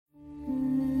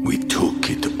We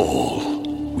took it all.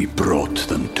 We brought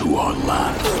them to our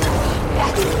land.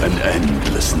 An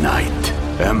endless night,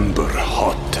 ember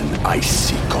hot and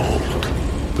icy cold.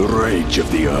 The rage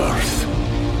of the earth.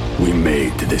 We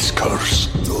made this curse.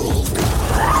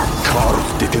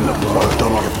 Carved it in the blood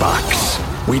on our backs.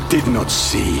 We did not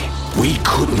see. We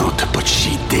could not, but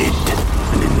she did.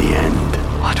 And in the end...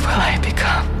 What will I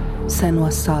become?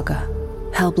 Senua's Saga.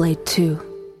 Hellblade 2.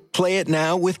 Play it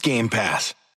now with Game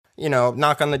Pass. You know,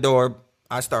 knock on the door.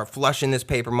 I start flushing this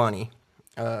paper money.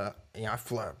 I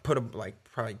put probably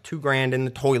 $2,000 in the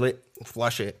toilet and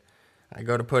flush it. I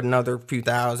go to put another few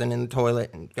thousand in the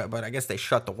toilet, but I guess they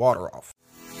shut the water off.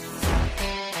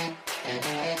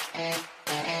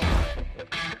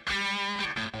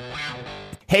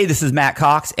 Hey, this is Matt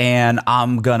Cox, and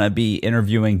I'm going to be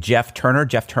interviewing Jeff Turner.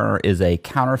 Jeff Turner is a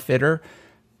counterfeiter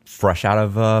fresh out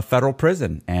of federal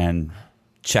prison. And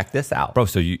check this out. Bro,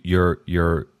 so you're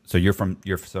from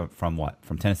what?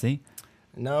 From Tennessee?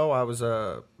 No, I was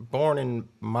born in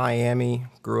Miami,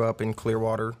 grew up in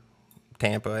Clearwater,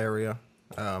 Tampa area.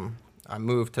 I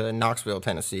moved to Knoxville,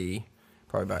 Tennessee,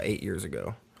 probably about 8 years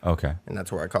ago. Okay. And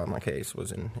that's where I caught my case,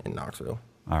 was in Knoxville.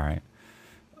 All right.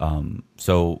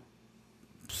 So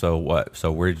what?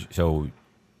 So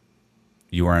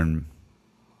you were in,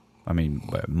 I mean,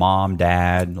 mom,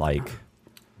 dad, like?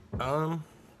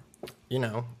 You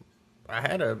know, I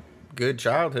had a good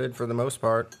childhood for the most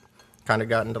part. Kind of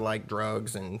got into like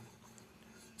drugs and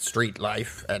street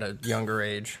life at a younger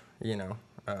age, you know.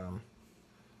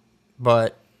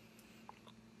 But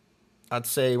I'd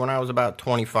say when I was about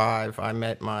 25, I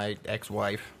met my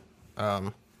ex-wife,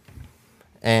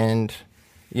 and,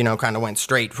 you know, kind of went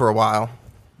straight for a while.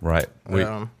 Right.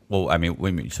 So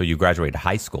you graduated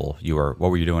high school. What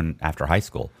were you doing after high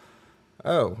school?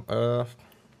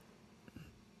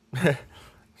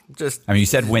 Just. I mean, you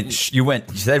said went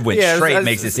straight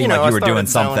makes it seem like you were doing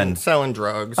something. Selling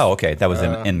drugs. Oh, okay. That was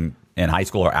in high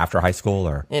school or after high school,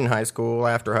 or in high school,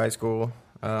 after high school.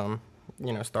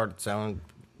 Started selling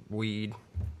weed.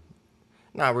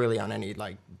 Not really on any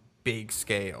like big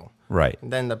scale. Right.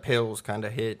 And then the pills kind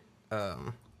of hit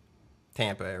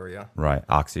Tampa area. Right.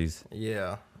 Oxys.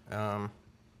 Yeah. And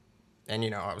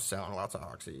I was selling lots of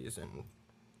oxys and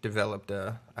developed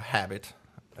a habit,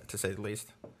 to say the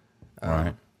least.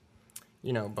 Right.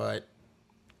 But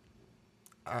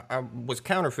I was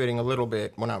counterfeiting a little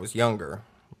bit when I was younger.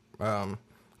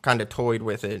 Kind of toyed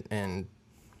with it, and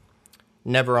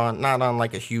not on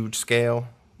like a huge scale,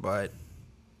 but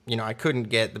I couldn't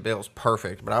get the bills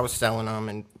perfect, but I was selling them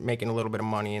and making a little bit of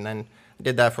money, and then I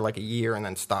did that for like a year and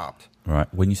then stopped. Right.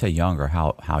 When you say younger,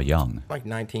 how young? Like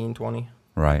 19, 20.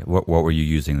 Right. What were you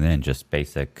using then? Just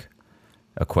basic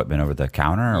equipment over the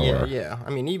counter? Or? Yeah.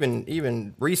 I mean,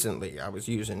 even recently I was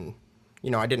using,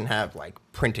 I didn't have like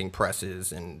printing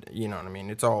presses and, you know what I mean?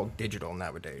 It's all digital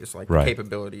nowadays. Like right. The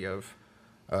capability of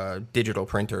digital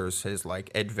printers has like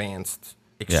advanced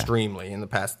extremely in the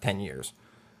past 10 years.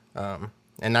 And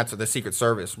that's what the Secret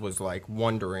Service was like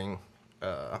wondering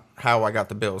how I got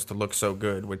the bills to look so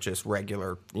good with just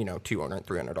regular, $200,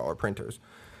 $300 printers.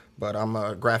 But I'm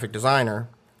a graphic designer,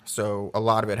 so a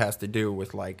lot of it has to do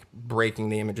with like breaking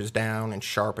the images down and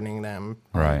sharpening them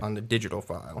on the digital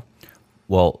file.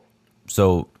 Well,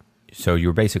 so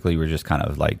you were just kind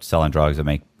of like selling drugs to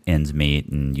make ends meet,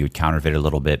 and you would counterfeit a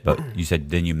little bit. But you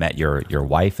said then you met your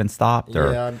wife and stopped?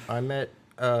 Or? Yeah, I met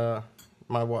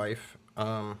my wife.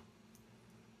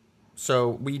 So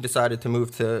we decided to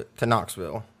move to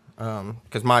Knoxville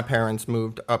because my parents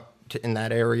moved up in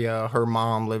that area. Her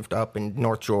mom lived up in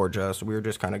North Georgia, so we were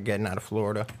just kind of getting out of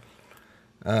Florida.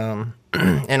 And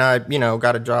I,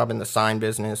 got a job in the sign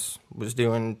business, was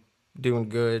doing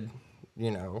good,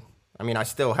 I mean, I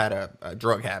still had a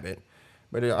drug habit,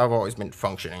 but I've always been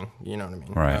functioning, you know what I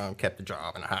mean? Right. Kept a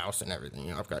job and a house and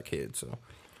everything, I've got kids, so.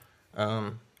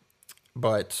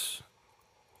 But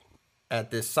at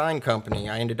this sign company,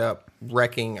 I ended up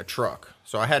wrecking a truck.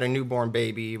 So I had a newborn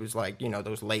baby. It was like,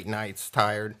 those late nights,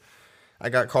 tired. I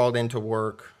got called into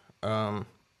work. I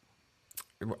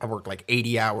worked like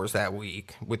 80 hours that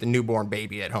week with a newborn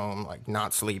baby at home, like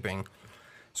not sleeping.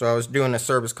 So I was doing a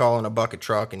service call in a bucket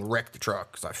truck and wrecked the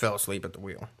truck because I fell asleep at the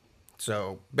wheel.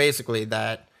 So basically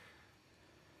that,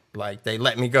 like, they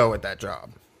let me go at that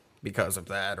job because of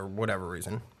that or whatever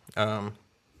reason.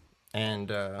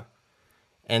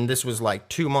 And this was like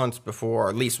 2 months before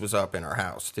our lease was up in our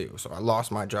house too. So I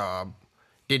lost my job,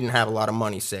 didn't have a lot of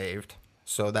money saved.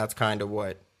 So that's kind of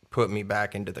what put me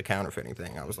back into the counterfeiting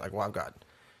thing. I was like, well, I've got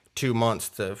 2 months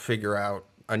to figure out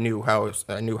a new house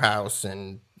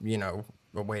and,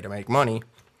 a way to make money.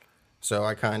 So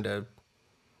I kind of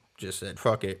just said,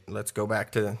 fuck it, let's go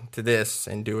back to this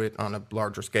and do it on a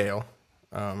larger scale.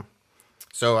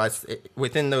 So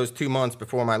within those 2 months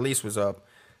before my lease was up,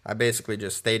 I basically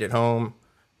just stayed at home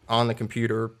on the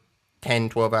computer 10,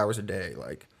 12 hours a day,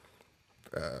 like,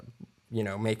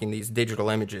 making these digital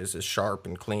images as sharp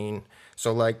and clean.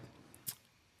 So, like,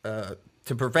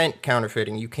 to prevent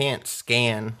counterfeiting, you can't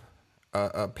scan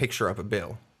a picture of a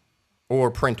bill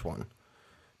or print one,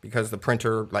 because the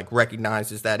printer, like,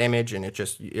 recognizes that image and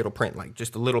it'll print, like,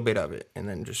 just a little bit of it and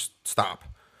then just stop.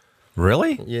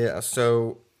 Really? Yeah,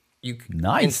 so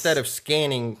Nice. instead of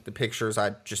scanning the pictures,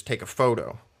 I'd just take a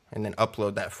photo and then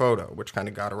upload that photo, which kind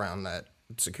of got around that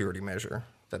security measure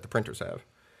that the printers have.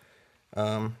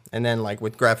 And then, like,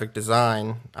 with graphic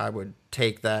design, I would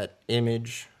take that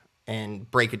image and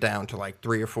break it down to, like,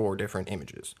 3 or 4 different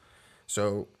images.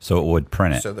 So it would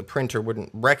print it. So the printer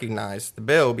wouldn't recognize the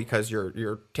bill, because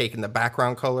you're taking the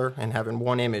background color and having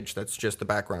one image that's just the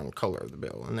background color of the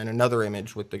bill, and then another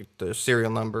image with the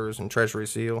serial numbers and treasury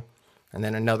seal, and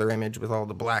then another image with all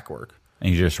the black work.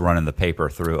 And you're just running the paper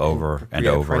through over and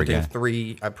over again.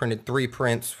 I printed 3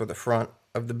 prints for the front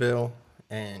of the bill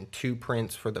and 2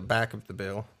 prints for the back of the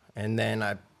bill, and then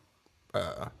I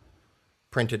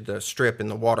printed the strip and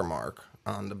the watermark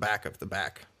on the back of the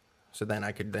back. So then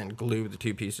I could then glue the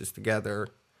 2 pieces together,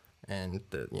 and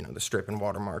the strip and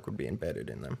watermark would be embedded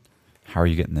in them. How are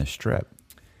you getting this strip?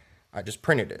 I just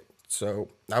printed it. So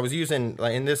I was using,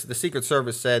 like, the Secret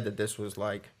Service said that this was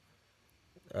like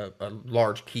a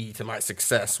large key to my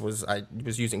success, was I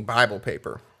was using Bible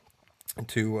paper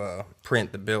to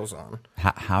print the bills on.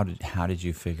 How did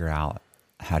you figure out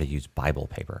how to use Bible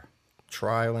paper?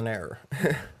 Trial and error.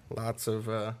 Lots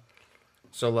of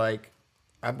so, like,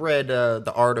 I've read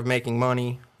The Art of Making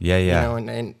Money. Yeah.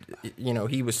 And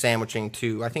he was sandwiching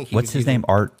too. I think he. What's his name?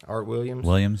 Art Williams.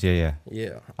 Williams. Yeah.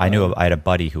 Yeah. I had a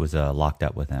buddy who was locked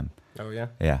up with him. Oh yeah.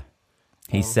 Yeah.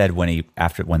 He said when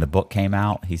the book came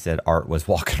out, he said Art was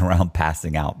walking around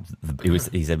passing out.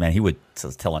 He said, man, he was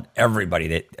telling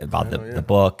everybody about the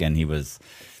book, and he was.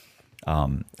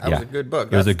 That was a good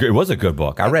book. It was a good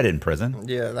book. I read it in prison.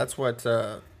 Yeah, that's what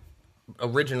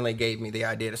originally gave me the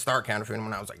idea to start counterfeiting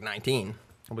when I was like 19.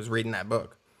 I was reading that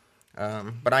book.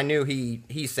 But I knew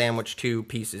he sandwiched 2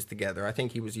 pieces together. I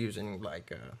think he was using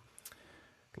like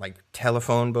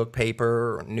telephone book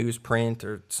paper or newsprint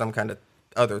or some kind of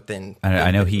other thin. I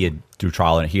know he had, through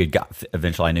trial, and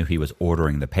eventually I knew he was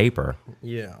ordering the paper.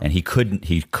 Yeah. And he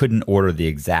couldn't order the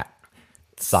exact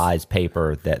size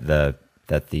paper that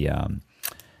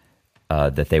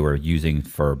they were using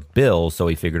for bills, so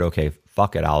he figured, okay,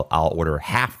 fuck it, I'll order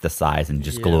half the size and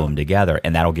just glue them together,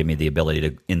 and that'll give me the ability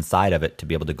to, inside of it, to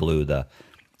be able to glue the.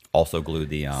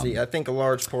 See, I think a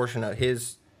large portion of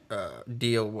his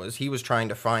deal was he was trying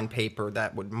to find paper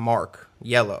that would mark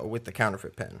yellow with the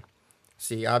counterfeit pen.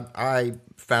 See, I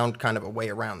found kind of a way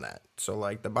around that. So,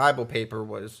 like, the Bible paper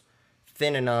was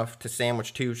thin enough to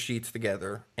sandwich 2 sheets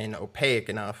together and opaque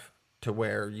enough to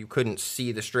where you couldn't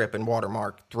see the strip and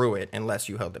watermark through it unless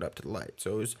you held it up to the light.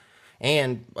 So it was,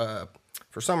 and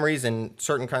for some reason,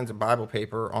 certain kinds of Bible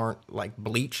paper aren't, like,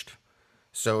 bleached.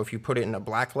 So if you put it in a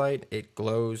black light, it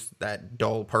glows that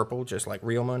dull purple, just like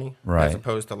real money. Right. As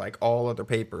opposed to, like, all other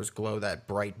papers glow that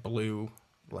bright blue,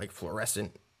 like,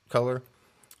 fluorescent color.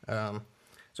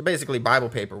 So basically, Bible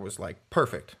paper was, like,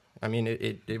 perfect. I mean,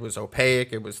 it was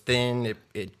opaque, it was thin,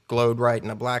 it glowed right in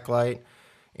a black light.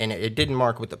 And it didn't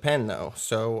mark with the pen, though,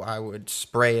 so I would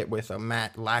spray it with a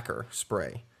matte lacquer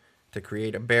spray to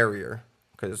create a barrier,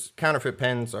 because counterfeit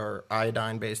pens are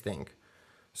iodine-based ink.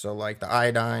 So, like, the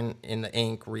iodine in the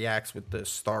ink reacts with the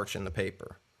starch in the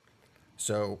paper.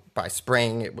 So by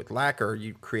spraying it with lacquer,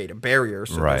 you create a barrier,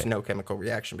 so there's no chemical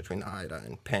reaction between the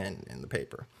iodine pen and the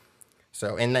paper.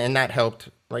 So, and that helped.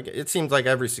 Like, it seems like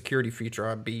every security feature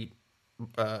I beat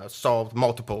solved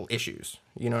multiple issues,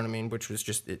 you know what I mean? Which was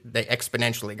just, they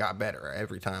exponentially got better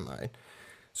every time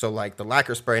so, like, the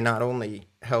lacquer spray not only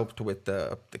helped with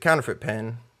the counterfeit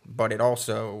pen, but it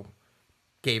also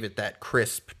gave it that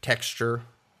crisp texture,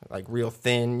 like real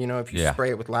thin, you know, if you spray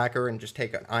it with lacquer and just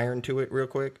take an iron to it real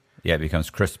quick. Yeah, it becomes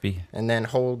crispy. And then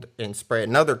hold and spray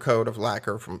another coat of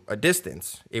lacquer from a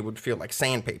distance, it would feel like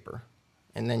sandpaper.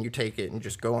 And then you take it and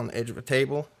just go on the edge of a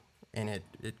table, and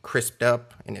it crisped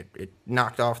up, and it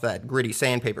knocked off that gritty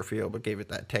sandpaper feel, but gave it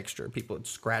that texture. People would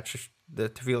scratch to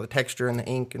feel the texture in the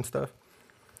ink and stuff.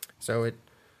 So it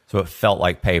felt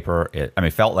like paper. It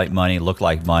felt like money, looked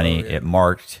like money. It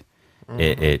marked. Mm-hmm.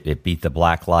 It beat the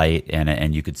black light,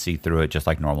 and you could see through it just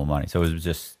like normal money. So it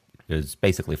was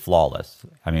basically flawless.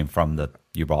 I mean,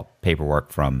 you brought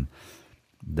paperwork from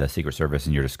the Secret Service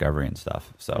and your discovery and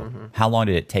stuff. So how long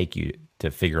did it take you to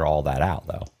figure all that out,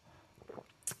 though?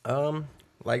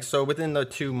 Like, so within the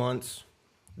 2 months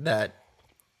that,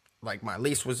 like, my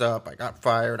lease was up, I got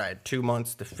fired, I had 2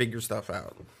 months to figure stuff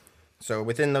out. So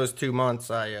within those 2 months,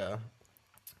 I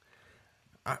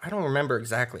don't remember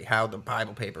exactly how the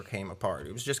Bible paper came apart.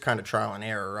 It was just kind of trial and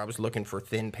error. I was looking for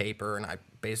thin paper, and I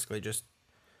basically just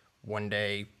one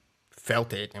day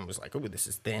felt it and was like, oh, this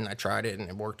is thin. I tried it, and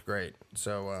it worked great.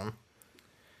 So,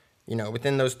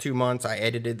 within those 2 months, I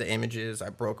edited the images. I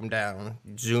broke them down,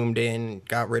 zoomed in,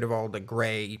 got rid of all the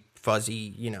gray,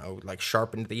 fuzzy, like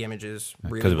sharpened the images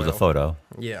really Because it was a photo.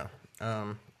 Yeah.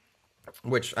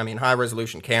 Which, I mean,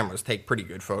 high-resolution cameras take pretty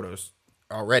good photos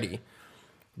already.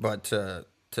 But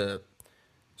so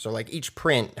like each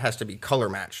print has to be color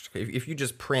matched. If you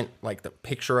just print like the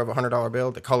picture of a $100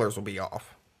 bill, the colors will be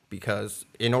off, because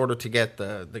in order to get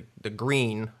the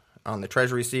green on the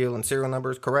treasury seal and serial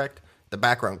numbers correct, the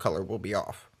background color will be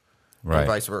off, Right. and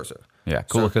vice versa. Yeah,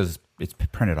 cool, because it's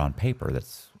printed on paper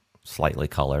that's slightly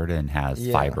colored and has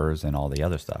fibers and all the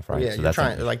other stuff, right? Yeah, so you're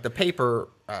trying, like the paper,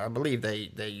 I believe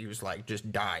they use like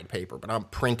just dyed paper, but I'm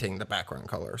printing the background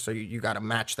color, so you got to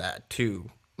match that to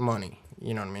money.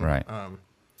 You know what I mean? Right.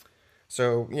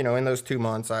 So, in those 2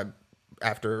 months,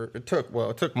 it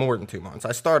took more than 2 months.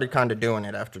 I started kind of doing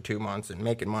it after 2 months and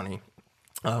making money.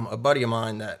 A buddy of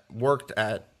mine that worked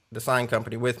at the sign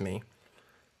company with me,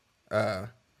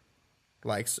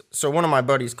 so one of my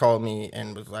buddies called me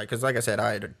and was like, because like I said,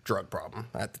 I had a drug problem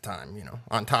at the time,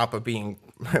 on top of being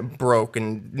broke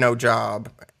and no job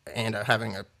and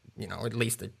having at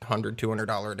least $100,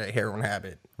 $200 a day heroin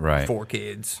habit, Right. 4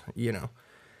 kids,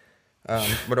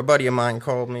 But a buddy of mine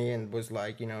called me and was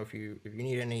like, if you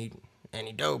need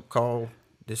any dope, call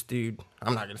this dude.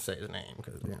 I'm not gonna say his name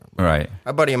because Right.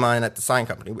 a buddy of mine at the sign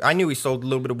company. I knew he sold a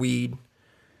little bit of weed,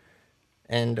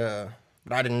 and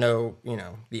but I didn't know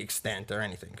the extent or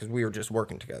anything because we were just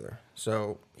working together.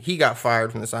 So he got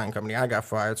fired from the sign company. I got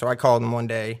fired. So I called him one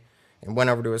day and went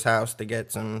over to his house to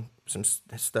get some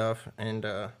stuff, and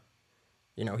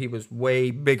he was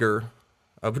way bigger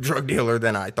of a drug dealer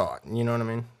than I thought. You know what I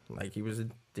mean? Like, he was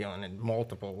dealing in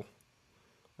multiple,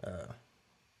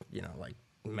 like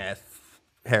meth,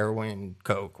 heroin,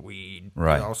 coke, weed,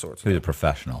 Right. all sorts of He was a stuff.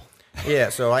 professional. Yeah,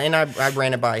 so I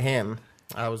ran it by him.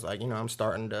 I was like, I'm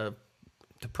starting to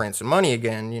print some money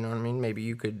again. You know what I mean? Maybe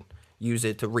you could use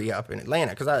it to re-up in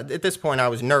Atlanta. Because at this point, I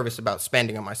was nervous about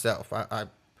spending on myself. I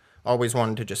always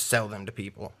wanted to just sell them to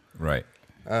people. Right.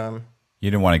 You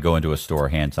didn't want to go into a store,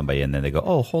 hand somebody, and then they go,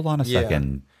 oh, hold on a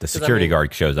second. The security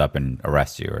guard shows up and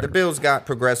arrests you. The bills got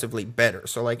progressively better.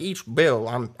 So, like, each bill,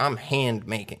 I'm hand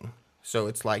making. So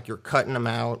it's like you're cutting them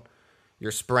out,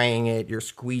 you're spraying it, you're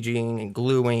squeegeeing and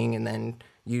gluing, and then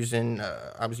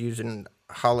I was using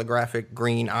holographic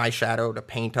green eyeshadow to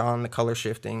paint on the color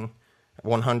shifting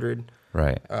 100.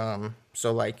 Right.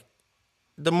 So, like,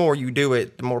 the more you do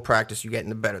it, the more practice you get,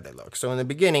 and the better they look. So in the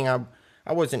beginning,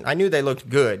 I knew they looked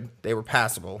good. They were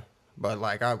passable. But,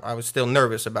 like, I was still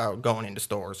nervous about going into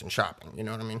stores and shopping. You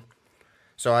know what I mean?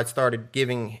 So I started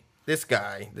giving this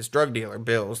guy, this drug dealer,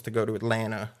 bills to go to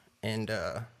Atlanta and,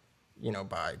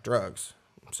 buy drugs.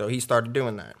 So he started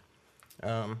doing that.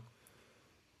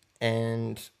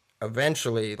 And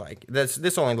eventually, like,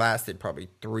 this only lasted probably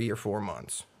 3 or 4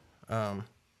 months.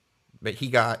 But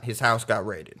his house got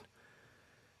raided.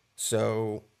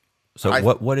 So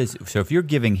if you're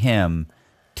giving him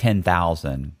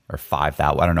 $10,000 or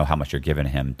 $5,000, I don't know how much you're giving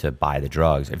him to buy the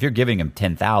drugs. If you're giving him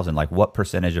 $10,000, like, what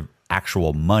percentage of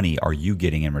actual money are you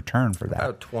getting in return for that?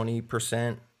 About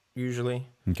 20% usually.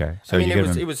 Okay, so he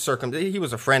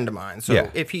was a friend of mine. So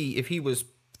if he was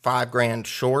 $5,000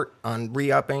 short on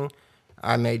re-upping,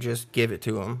 I may just give it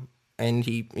to him. And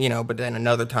he, but then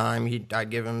another time I'd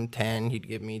give him 10, he'd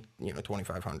give me,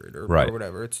 2,500 or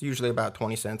whatever. It's usually about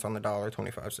 20 cents on the dollar,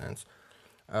 25 cents.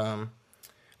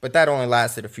 But that only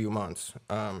lasted a few months.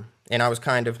 And I was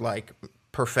kind of like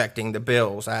perfecting the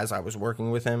bills as I was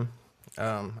working with him.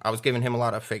 I was giving him a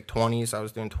lot of fake 20s. I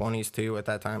was doing 20s too at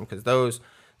that time because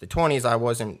the 20s I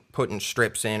wasn't putting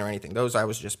strips in or anything. Those I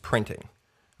was just printing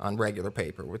on regular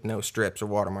paper with no strips or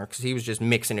watermarks because he was just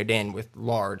mixing it in with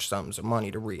large sums of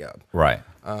money to re-up. Right.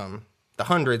 The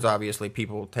hundreds, obviously,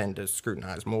 people tend to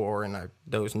scrutinize more, and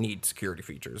those need security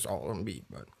features all on beat.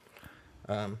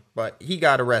 But he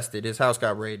got arrested. His house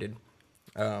got raided,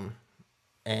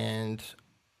 and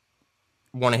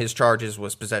one of his charges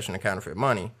was possession of counterfeit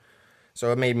money.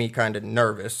 So it made me kind of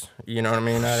nervous. You know what I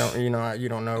mean? You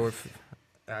don't know if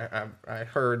I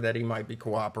heard that he might be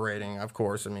cooperating. Of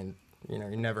course, I mean, you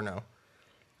never know.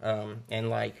 And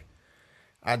like,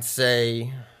 I'd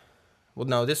say, well,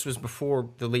 no, this was before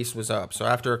the lease was up. So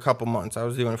after a couple months, I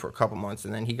was doing it for a couple months,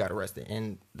 and then he got arrested.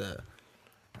 And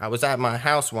I was at my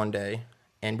house one day,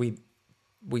 and we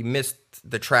missed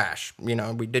the trash. You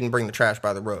know, we didn't bring the trash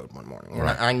by the road one morning. And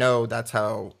Right. I know that's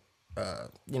how,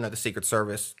 the Secret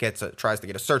Service tries to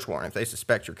get a search warrant. If they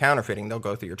suspect you're counterfeiting, they'll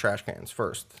go through your trash cans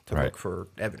first to Right. look for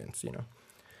evidence,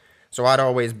 So I'd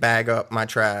always bag up my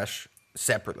trash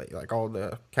separately, like all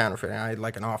the counterfeiting. I had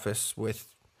like an office with,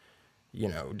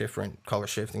 different color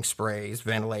shifting sprays,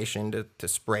 ventilation to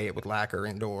spray it with lacquer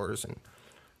indoors.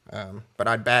 But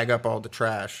I'd bag up all the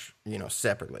trash,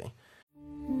 separately.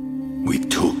 We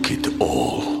took it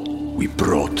all. We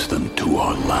brought them to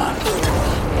our land.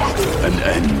 An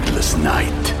endless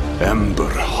night, ember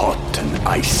hot and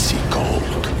icy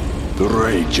cold. The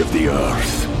rage of the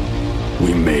earth.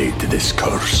 We made this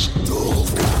curse.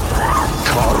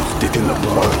 Carved it in the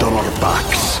blood on our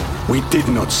backs. We did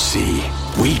not see.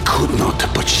 We could not,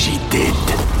 but she did.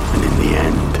 And in the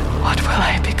end... What will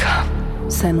I become?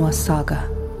 Senua's Saga.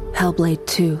 Hellblade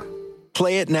 2.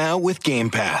 Play it now with Game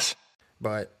Pass.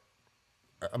 But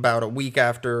about a week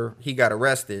after he got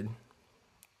arrested,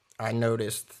 I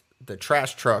noticed the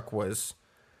trash truck was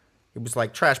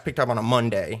like trash picked up on a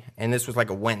Monday, and this was like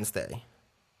a Wednesday.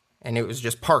 And it was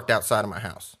just parked outside of my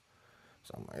house.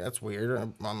 So I'm like, that's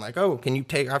weird. I'm like, oh,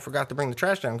 I forgot to bring the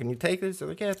trash down. Can you take this? They're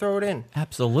like, yeah, throw it in.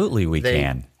 Absolutely, they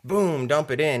can. Boom,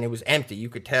 dump it in. It was empty. You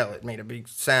could tell it made a big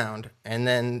sound. And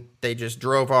then they just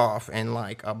drove off, and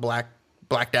like a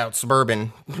blacked out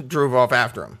Suburban drove off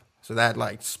after them. So that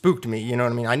like spooked me. You know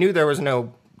what I mean? I knew there was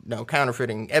no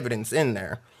counterfeiting evidence in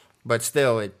there, but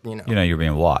still, it you're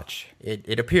being watched.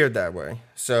 It appeared that way.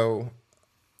 So,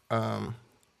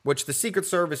 which the Secret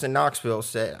Service in Knoxville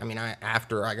said. I mean,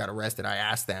 after I got arrested, I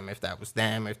asked them if that was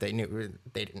them, if they knew.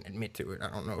 They didn't admit to it.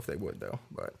 I don't know if they would though.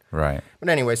 But Right. But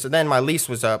anyway, so then my lease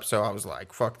was up, so I was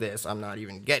like, "Fuck this! I'm not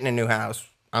even getting a new house.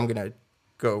 I'm gonna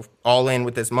go all in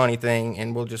with this money thing,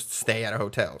 and we'll just stay at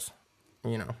hotels."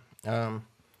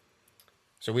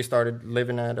 So we started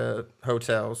living at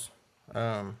hotels,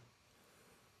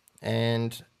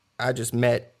 and I just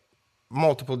met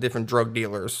multiple different drug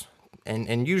dealers,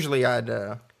 and usually I'd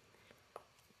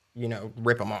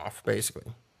rip them off,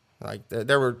 basically. Like,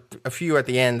 there were a few at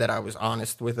the end that I was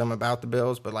honest with them about the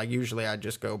bills, but, like, usually I'd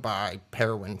just go buy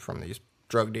heroin from these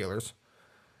drug dealers.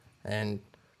 And,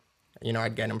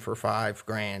 I'd get them for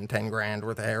 $5,000, $10,000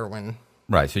 worth of heroin.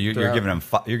 Right. So you're giving them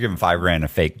you're giving $5,000 in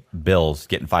fake bills,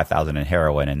 getting 5,000 in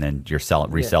heroin, and then you're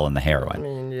reselling the heroin. I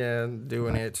mean, yeah,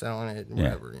 doing it, selling it,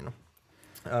 whatever,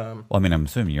 Well, I mean, I'm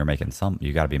assuming you're making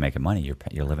you got to be making money.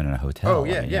 You're living in a hotel. Oh,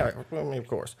 yeah, yeah. Well, I mean, of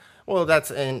course. Well,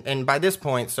 and by this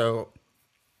point, so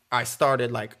I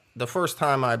started, like, the first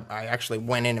time I actually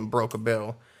went in and broke a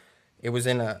bill, it was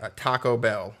in a Taco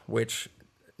Bell, which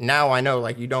now I know,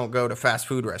 like, you don't go to fast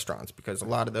food restaurants because a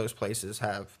lot of those places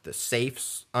have the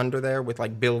safes under there with,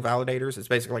 like, bill validators. It's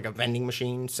basically like a vending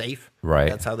machine safe. Right.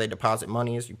 That's how they deposit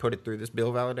money, is you put it through this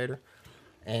bill validator.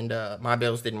 And my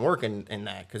bills didn't work in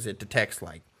that because it detects,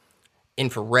 like,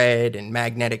 infrared and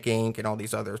magnetic ink and all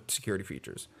these other security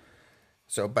features.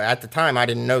 So, but at the time, I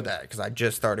didn't know that because I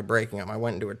just started breaking them. I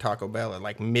went into a Taco Bell at,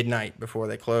 like, midnight before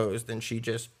they closed, and she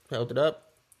just held it up.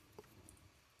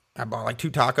 I bought, like, 2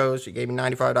 tacos. She gave me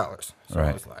 $95. So Right.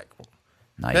 I was like,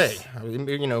 Nice. hey. I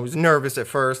was nervous at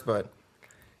first, but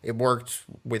it worked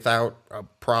without a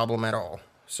problem at all.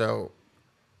 So...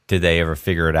 Did they ever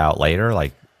figure it out later?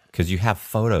 Like, because you have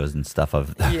photos and stuff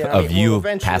of you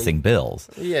passing bills.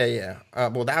 Yeah, yeah.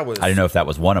 Well, that was... I didn't know if that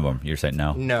was one of them. You're saying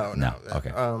no? No.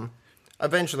 Okay.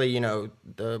 Eventually,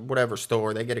 the whatever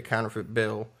store, they get a counterfeit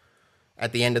bill.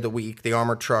 At the end of the week, the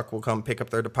armored truck will come pick up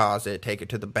their deposit, take it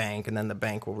to the bank, and then the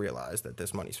bank will realize that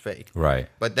this money's fake. Right.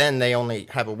 But then they only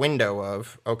have a window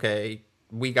of, okay,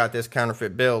 we got this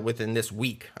counterfeit bill within this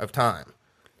week of time.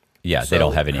 Yeah, So they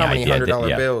don't have any how many idea.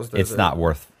 $100 bills does It's it- not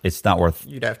worth.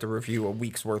 You'd have to review a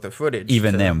week's worth of footage.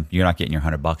 Even them, you're not getting your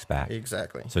 $100 back.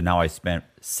 Exactly. So now I spent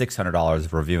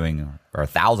 $600 reviewing or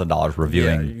 $1,000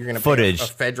 reviewing you're gonna footage.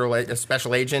 pay a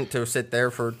special agent to sit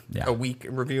there for a week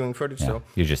reviewing footage. Yeah, So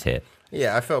you just hit.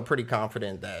 yeah, I felt pretty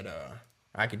confident that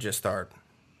I could just start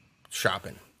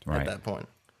shopping Right. at that point.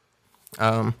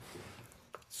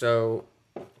 So,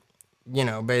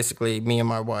 basically me and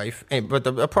my wife, but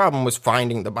the problem was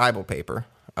finding the Bible paper.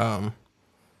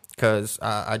 Because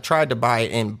I tried to buy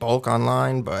it in bulk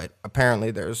online, but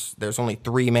apparently there's only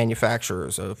 3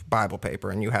 manufacturers of Bible paper,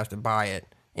 and you have to buy it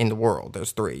in the world.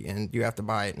 There's 3, and you have to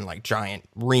buy it in like giant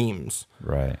reams,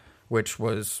 Right. which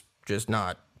was just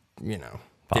not,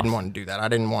 didn't want to do that. I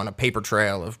didn't want a paper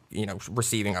trail of,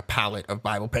 receiving a pallet of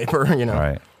Bible paper,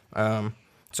 Right.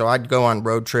 So I'd go on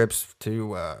road trips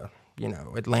to,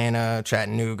 Atlanta,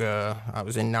 Chattanooga. I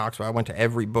was in Knoxville. I went to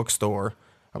every bookstore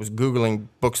I was Googling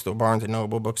bookstore, Barnes &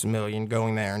 Noble, Books A Million,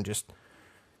 going there and just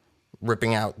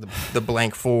ripping out the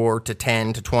blank 4 to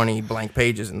 10 to 20 blank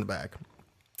pages in the back.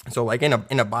 So like in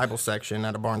a Bible section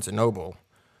at a Barnes & Noble,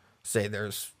 say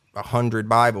there's 100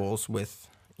 Bibles with,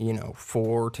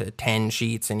 4 to 10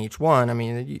 sheets in each one. I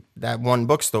mean, that one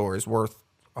bookstore is worth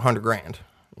 $100,000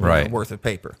 right, worth of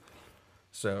paper.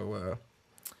 So,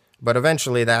 but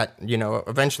eventually I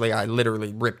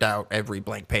literally ripped out every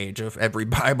blank page of every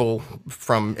Bible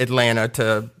from Atlanta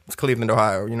to Cleveland,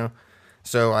 Ohio,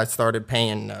 So I started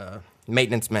paying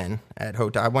maintenance men at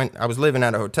hotel. I was living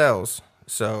out of hotels,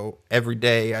 so every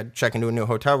day I'd check into a new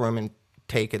hotel room and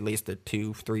take at least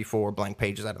 2, 3, 4 blank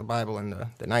pages out of the Bible in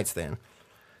the nightstand.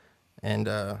 And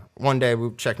one day we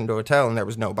checked into a hotel and there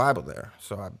was no Bible there.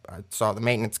 So I saw the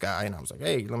maintenance guy and I was like,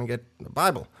 hey, let me get the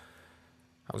Bible.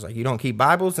 I was like, you don't keep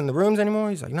Bibles in the rooms anymore?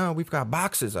 He's like, no, we've got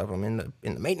boxes of them in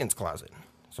the maintenance closet.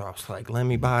 So I was like, let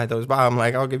me buy those Bibles. I'm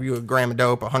like, I'll give you a gram of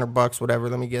dope, $100, whatever.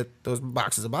 Let me get those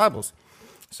boxes of Bibles.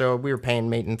 So we were paying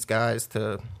maintenance guys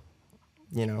to,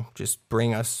 just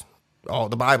bring us all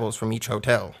the Bibles from each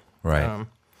hotel. right.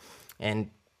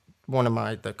 And one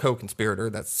of the co-conspirator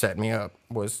that set me up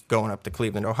was going up to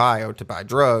Cleveland, Ohio to buy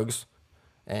drugs,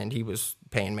 and he was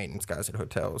paying maintenance guys at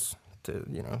hotels to,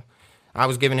 I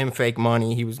was giving him fake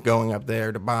money. He was going up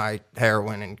there to buy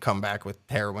heroin and come back with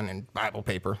heroin and Bible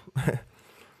paper.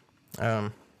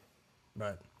 But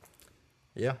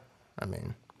yeah, I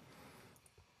mean,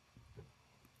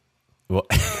 Well,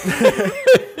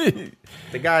 the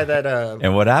guy that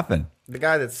and what happened? the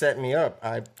guy that set me up,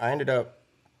 I ended up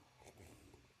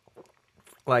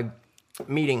like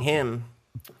meeting him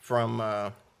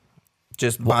from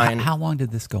just buying How long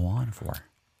did this go on for?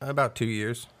 about 2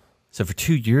 years. So for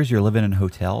 2 years, you're living in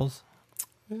hotels?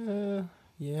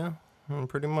 Yeah,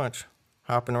 pretty much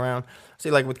hopping around.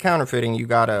 See, like with counterfeiting, you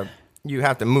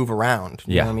have to move around.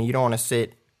 You know what I mean? You don't want to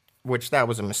sit, which that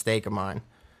was a mistake of mine,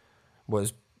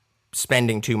 was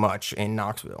spending too much in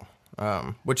Knoxville.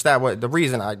 Which that was the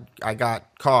reason I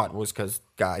got caught was because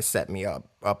guys set me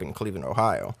up in Cleveland,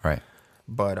 Ohio. Right.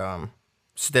 But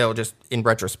still, just in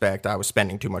retrospect, I was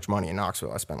spending too much money in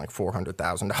Knoxville. I spent like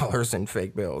 $400,000 in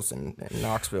fake bills in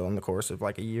Knoxville in the course of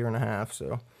like a year and a half.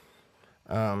 So,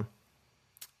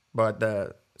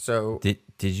 Did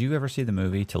you ever see the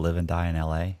movie To Live and Die in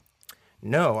L.A.?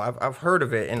 No, I've heard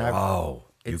of it, and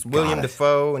it's you William gotta-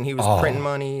 Dafoe, and he was printing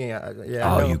money. Yeah.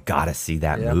 I know. You got to see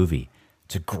that movie.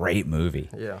 It's a great movie.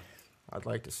 Yeah, I'd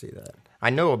like to see that. I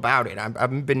know about it.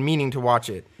 I've been meaning to watch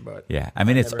it, but Yeah, I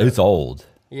mean, it's old.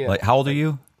 Yeah. Like, how old are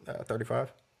you?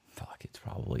 35. Fuck, it's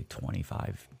probably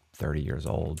 25, 30 years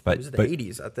old. But It was the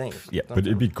 80s, I think. Yeah, but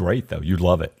it'd be great though. You'd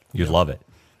love it. You'd love it.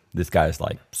 This guy's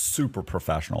like super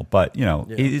professional, but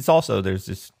it's also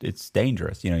it's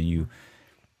dangerous.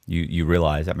 You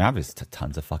realize. I mean, obviously,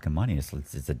 tons of fucking money.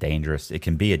 It's a dangerous. It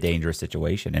can be a dangerous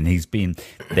situation, and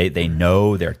they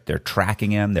know they're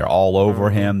tracking him. They're all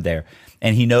over him.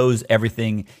 And he knows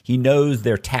everything. He knows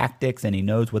their tactics, and he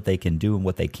knows what they can do and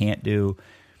what they can't do.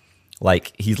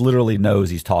 Like he literally knows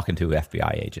he's talking to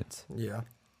FBI agents. Yeah.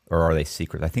 Or are they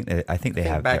secret? I think they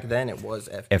have Back then it was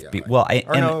FBI. Well,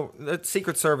 the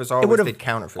Secret Service always did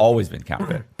counterfeit. Always been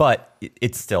counterfeit, but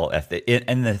it's still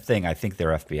and the thing, I think they're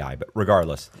FBI, but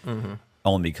regardless,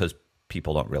 only because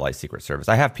people don't realize Secret Service.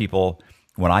 I have people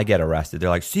when I get arrested, they're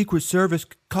like, Secret Service,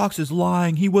 Cox is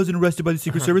lying. He wasn't arrested by the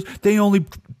Secret Service. They only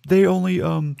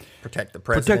protect the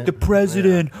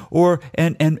president, or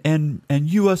and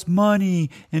U.S. money,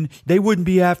 and they wouldn't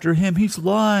be after him. He's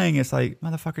lying. It's like,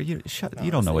 motherfucker, you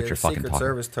don't know what you're fucking talking about. Secret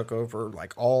Service took over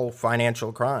like all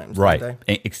financial crimes, right? Didn't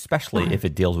they? Especially if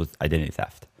it deals with identity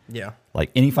theft. Yeah,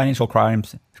 like any financial crime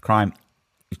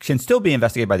can still be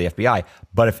investigated by the FBI,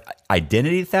 but if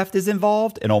identity theft is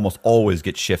involved, it almost always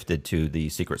gets shifted to the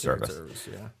Secret Service.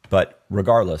 Yeah. But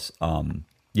regardless, I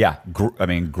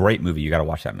mean, great movie. You got to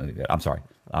watch that movie. I'm sorry.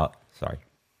 Sorry.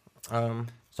 You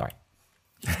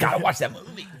got to watch that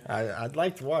movie. I'd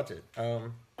like to watch it.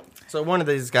 So one of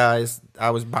these guys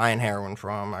I was buying heroin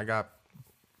from, I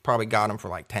probably got him for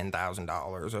like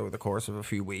 $10,000 over the course of a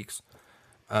few weeks.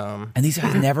 And these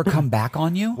guys never come back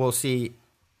on you? Well, see,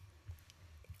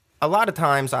 a lot of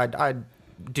times I'd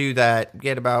do that,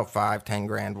 get about $5-10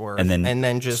 grand worth, and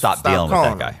then just stop dealing with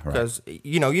that guy, because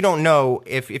you don't know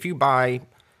if you buy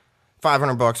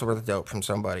 $500 worth of dope from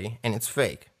somebody and it's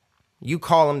fake. You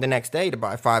call them the next day to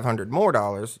buy $500 more.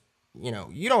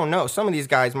 You don't know. Some of these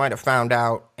guys might have found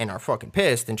out and are fucking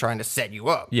pissed and trying to set you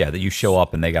up. Yeah, that you show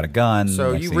up and they got a gun.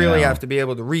 So you really have to be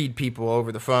able to read people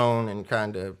over the phone and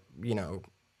kind of,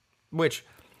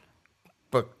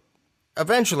 but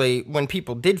eventually, when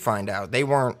people did find out, they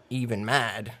weren't even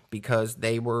mad because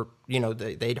they were,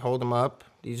 they'd hold them up.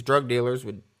 These drug dealers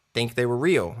would think they were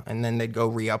real, and then they'd go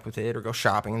re-up with it or go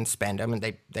shopping and spend them,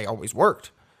 and they always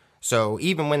worked. So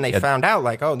even when they found out,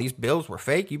 like, oh, these bills were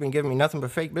fake, you've been giving me nothing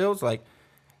but fake bills, like,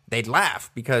 they'd laugh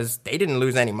because they didn't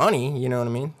lose any money, you know what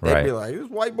I mean? They'd be like, this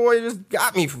white boy just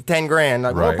got me for 10 grand,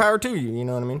 like, more power to you, you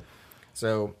know what I mean?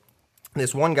 So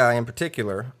this one guy in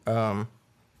particular,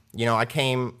 I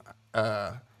came,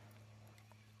 I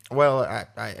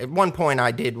at one point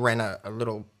I did rent a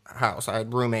little house. I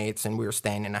had roommates and we were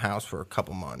staying in a house for a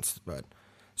couple months. But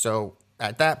so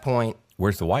at that point,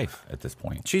 where's the wife at this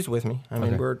point? She's with me. I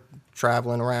mean, we're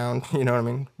traveling around, you know what I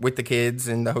mean, with the kids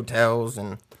in the hotels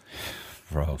and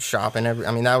shopping.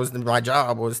 That was my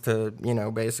job, was to,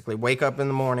 basically wake up in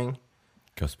the morning,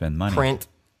 go spend money, print,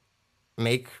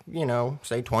 make,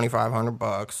 say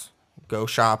 $2,500, go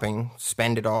shopping,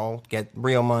 spend it all, get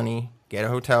real money, get a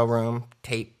hotel room,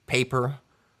 tape paper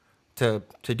to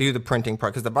do the printing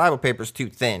part, because the Bible paper is too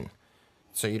thin.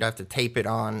 So you'd have to tape it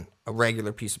on a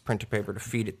regular piece of printer paper to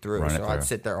feed it through. I'd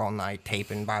sit there all night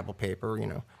taping Bible paper,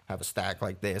 have a stack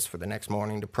like this for the next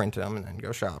morning to print them and then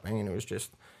go shopping. And it was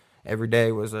just, every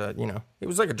day was it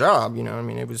was like a job,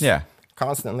 it was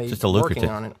constantly just working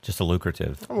on it. Just a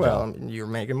lucrative job. You're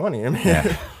making money.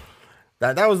 Yeah.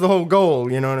 That was the whole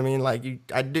goal, you know what I mean? Like,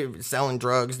 I do selling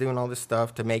drugs, doing all this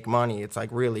stuff to make money. It's like,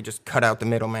 really just cut out the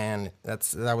middleman.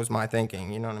 That was my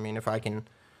thinking, you know what I mean? If I can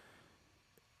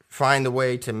find the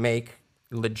way to make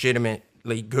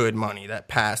legitimately good money that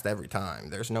passed every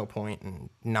time, there's no point in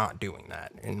not doing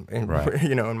that, in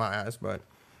my eyes. But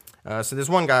so this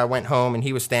one guy went home and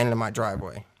he was standing in my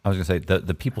driveway. I was gonna say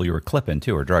the people you were clipping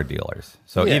too are drug dealers.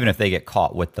 So even if they get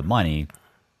caught with the money,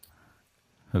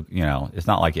 it's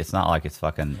not like it's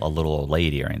fucking a little old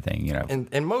lady or anything,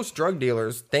 And most drug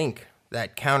dealers think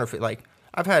that counterfeit. Like,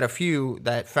 I've had a few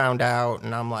that found out,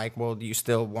 and I'm like, well, do you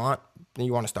still want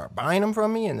to start buying them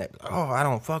from me? And they're like, oh, I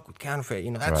don't fuck with counterfeit.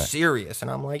 That's serious.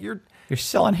 And I'm like, you're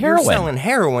selling heroin. You're selling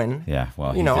heroin. Yeah.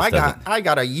 Well, I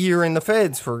got a year in the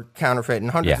feds for counterfeit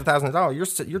and hundreds of thousands of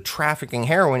dollars. You're trafficking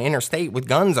heroin interstate with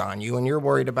guns on you, and you're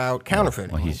worried about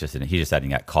counterfeiting. Well, he just hadn't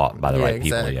got caught by the right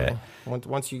people yet.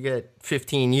 Once you get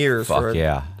 15 years for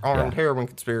an armed heroin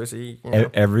conspiracy,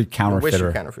 every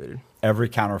counterfeiter, counterfeited. Every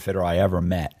counterfeiter I ever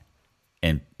met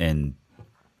in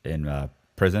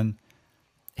prison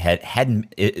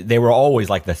they were always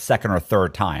like the second or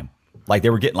third time. Like, they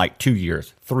were getting like 2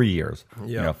 years, 3 years,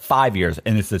 5 years,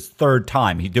 and it's his third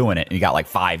time he's doing it, and he got like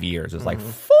 5 years. It's like,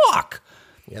 fuck.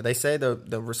 Yeah, they say the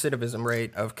recidivism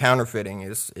rate of counterfeiting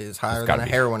is higher than a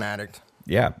heroin addict.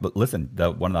 Yeah, but listen,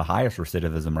 one of the highest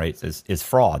recidivism rates is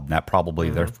fraud. And that probably,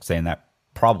 they're saying that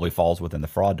probably falls within the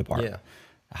fraud department.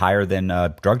 Yeah. Higher than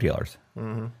drug dealers.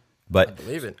 Mm-hmm. But I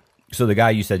believe it. So the guy,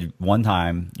 you said one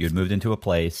time you had moved into a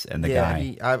place, and the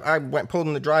guy... I pulled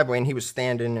in the driveway, and he was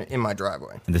standing in my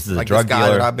driveway. And this is a drug dealer? This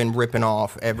guy that I've been ripping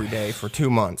off every day for 2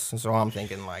 months. And so I'm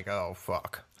thinking, like, oh,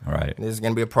 fuck. All right. This is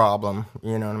going to be a problem,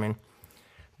 you know what I mean?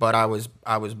 But I was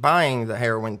buying the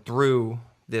heroin through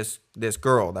this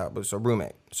girl that was a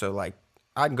roommate. So, like,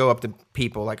 I'd go up to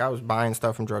people, like, I was buying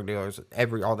stuff from drug dealers.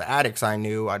 All the addicts I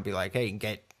knew, I'd be like, hey,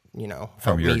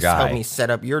 help me set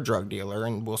up your drug dealer,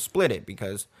 and we'll split it,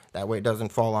 because that way it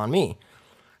doesn't fall on me.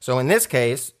 So in this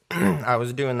case, I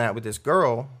was doing that with this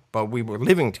girl, but we were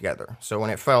living together. So when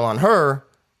it fell on her,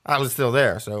 I was still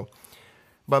there.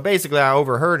 But basically I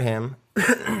overheard him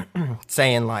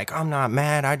saying, like, I'm not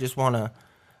mad. I just want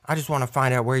to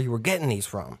find out where you were getting these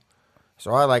from.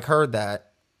 So I heard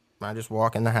that. I just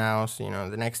walk in the house,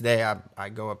 the next day I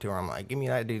go up to her. I'm like, give me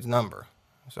that dude's number.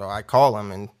 So I call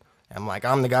him and I'm like,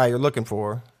 I'm the guy you're looking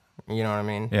for. You know what I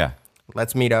mean? Yeah.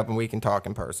 Let's meet up and we can talk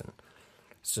in person.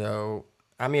 So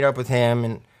I meet up with him,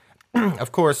 and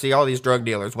of course, all these drug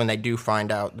dealers, when they do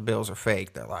find out the bills are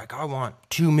fake, they're like, I want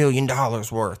 $2 million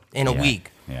worth in a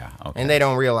week. Yeah. Okay. And they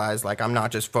don't realize, like, I'm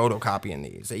not just photocopying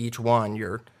these. Each one,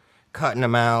 you're cutting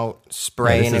them out,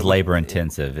 spraying. This is labor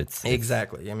intensive. It's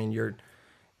exactly. I mean,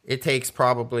 it takes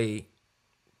probably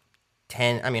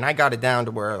 10. I mean, I got it down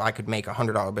to where I could make a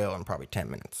 $100 bill in probably 10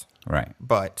 minutes. Right.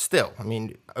 But still, I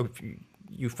mean, if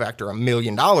you factor $1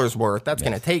 million worth, that's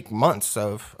going to take months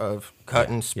of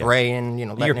cutting, spraying,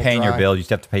 letting you're paying it dry. your bills. You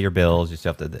still have to pay your bills. You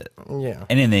still have to. Yeah.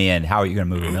 And in the end, how are you going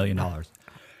to move $1 million?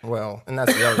 Well, and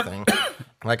that's the other thing.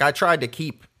 Like, I tried to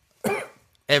keep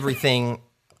everything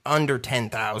under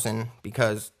 10,000,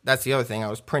 because that's the other thing. I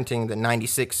was printing the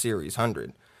 96 series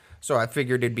 100. So I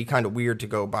figured it'd be kind of weird to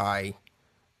go buy,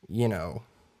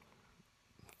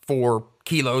 4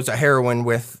 kilos of heroin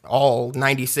with all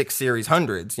 96 series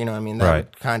hundreds, you know what I mean? That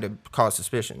would kind of cause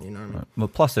suspicion, you know what I mean? Well,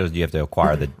 plus you have to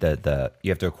acquire you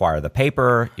have to acquire the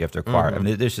paper, you have to acquire, I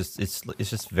mean, it's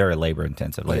just very labor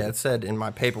intensive. Yeah, it said in my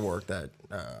paperwork that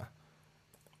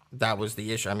that was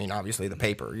the issue. I mean, obviously the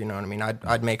paper, you know what I mean?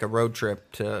 I'd make a road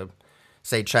trip to,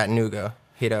 say, Chattanooga,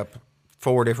 hit up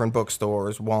 4 different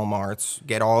bookstores, Walmarts,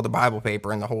 get all the Bible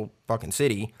paper in the whole fucking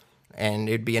city, and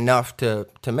it'd be enough to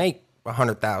make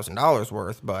 $100,000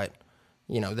 worth, but,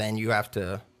 you know, then you have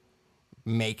to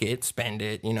make it, spend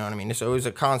it, you know what I mean? So it was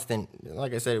a constant,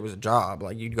 like I said, it was a job.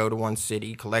 Like, you'd go to one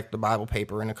city, collect the Bible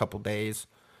paper in a couple days,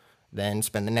 then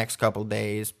spend the next couple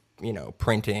days, you know,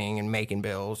 printing and making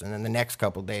bills, and then the next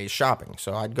couple days shopping.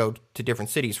 So I'd go to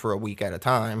different cities for a week at a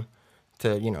time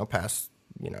to, you know,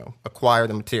 acquire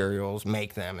the materials,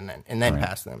 make them, and then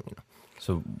pass them, you know.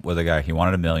 So with a guy, he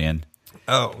wanted $1 million.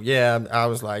 Oh, yeah. I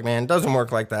was like, man, it doesn't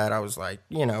work like that. I was like,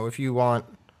 you know, if you want,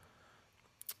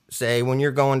 say, when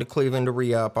you're going to Cleveland to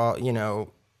re-up,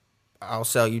 I'll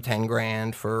sell you 10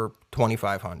 grand for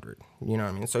 2,500. You know what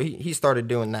I mean? So he started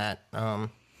doing that,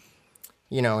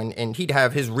 you know, and he'd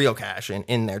have his real cash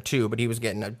in there too, but he was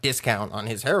getting a discount on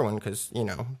his heroin because, you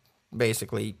know,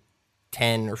 basically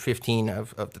 10 or 15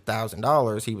 of the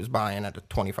 $1,000 he was buying at a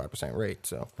 25% rate.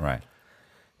 So Right.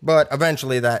 But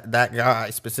eventually that guy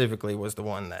specifically was the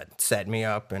one that set me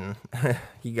up, and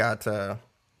he got,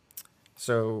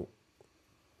 so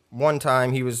one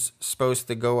time he was supposed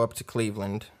to go up to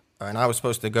Cleveland, and I was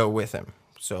supposed to go with him.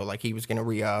 So, like, he was going to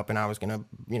re-up, and I was going to,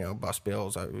 you know, bust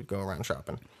bills. I would go around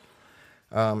shopping.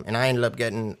 And I ended up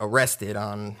getting arrested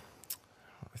on,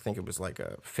 I think it was like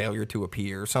a failure to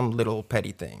appear, some little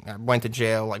petty thing. I went to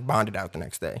jail, like, bonded out the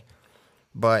next day.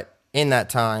 But in that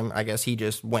time, I guess he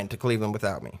just went to Cleveland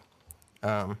without me.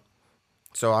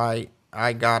 So I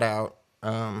got out,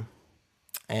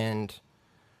 and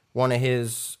one of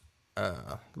his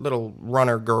little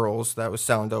runner girls that was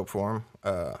selling dope for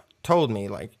him told me,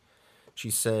 like, she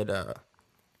said,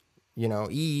 you know,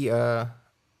 he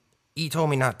told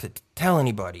me not to tell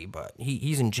anybody, but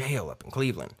he's in jail up in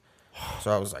Cleveland.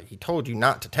 So I was like, he told you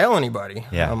not to tell anybody?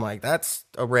 Yeah. I'm like, that's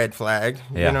a red flag.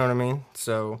 Yeah. You know what I mean?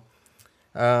 So...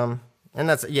 and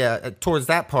that's, towards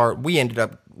that part, we ended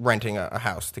up renting a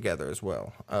house together as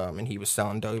well. And he was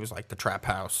selling dope. He was like the trap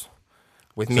house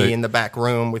with me in the back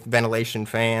room with ventilation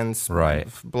fans, right,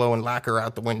 blowing lacquer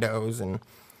out the windows and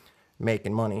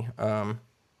making money.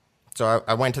 So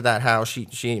I went to that house.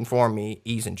 She informed me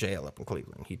he's in jail up in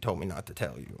Cleveland. He told me not to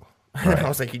tell you. Right. I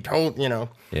was like, he told, you know.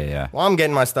 Yeah. Well, I'm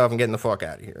getting my stuff and getting the fuck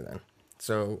out of here then.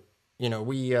 So, you know,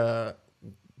 we...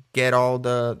 get all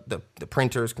the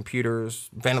printers, computers,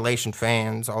 ventilation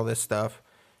fans, all this stuff,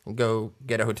 and go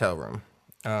get a hotel room.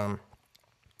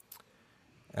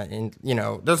 And, you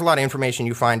know, there's a lot of information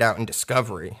you find out in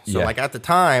discovery. So, like, at the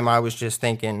time, I was just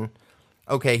thinking,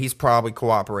 okay, he's probably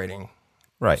cooperating.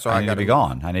 Right. So I need to be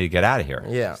gone. I need to get out of here.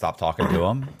 Yeah. Stop talking to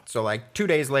him. So, like, 2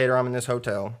 days later, I'm in this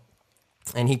hotel,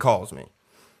 and he calls me.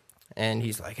 And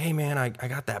he's like, hey, man, I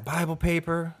got that Bible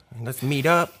paper. Let's meet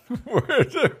up.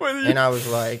 And I was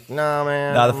like, nah,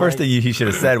 man. No, the first thing he should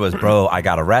have said was, bro, I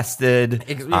got arrested.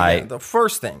 The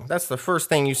first thing. That's the first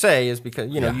thing you say is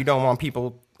because, you know, you don't want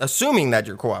people assuming that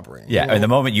you're cooperating. Yeah, you know? and the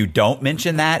moment you don't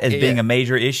mention that as being a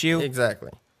major issue.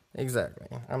 Exactly.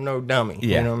 I'm no dummy.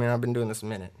 Yeah. You know what I mean? I've been doing this a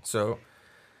minute. So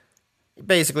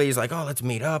basically, he's like, oh, let's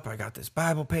meet up. I got this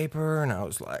Bible paper. And I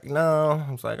was like, no.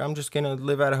 I was like, I'm just going to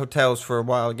live out of hotels for a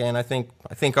while again. I think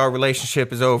our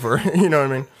relationship is over. You know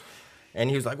what I mean? And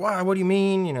he was like, why? What do you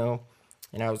mean? You know?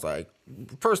 And I was like,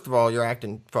 first of all, you're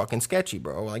acting fucking sketchy,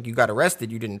 bro. Like, you got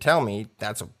arrested. You didn't tell me.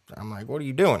 I'm like, what are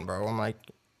you doing, bro? I'm like,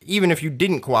 even if you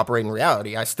didn't cooperate in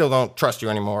reality, I still don't trust you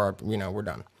anymore. You know, we're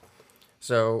done.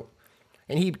 So,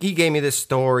 and he gave me this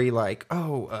story like,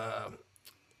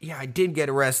 yeah, I did get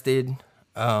arrested,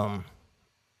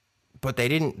 but they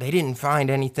didn't find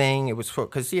anything. It was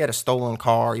because he had a stolen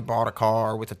car. He bought a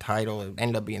car with a title. It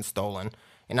ended up being stolen,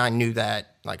 and I knew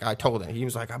that. Like, I told him, he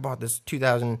was like, I bought this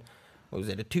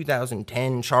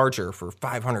 2010 Charger for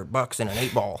 $500 in an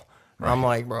 8-ball. Right. I'm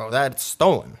like, bro, that's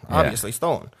stolen. Obviously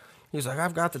stolen. He's like,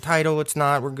 I've got the title. It's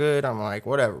not. We're good. I'm like,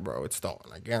 whatever, bro. It's stolen.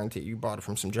 I guarantee you bought it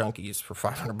from some junkies for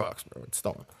 $500, bro. It's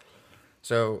stolen.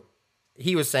 So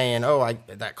he was saying,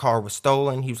 that car was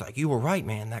stolen. He was like, you were right,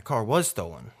 man. That car was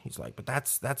stolen. He's like, but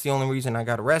that's the only reason I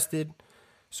got arrested.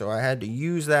 So I had to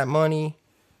use that money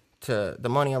the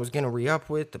money I was going to re-up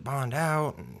with to bond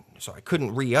out. And so I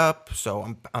couldn't re-up.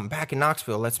 So I'm back in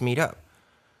Knoxville. Let's meet up.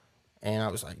 And I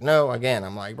was like, no, again.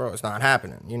 I'm like, bro, it's not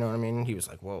happening. You know what I mean? He was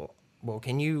like, well,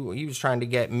 he was trying to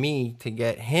get me to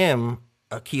get him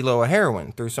a kilo of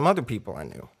heroin through some other people I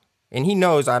knew. And he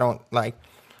knows I don't, like,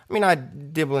 I mean, I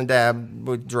dibble and dab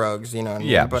with drugs, you know what I mean?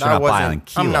 Yeah, but you're not buying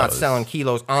I'm not kilos. selling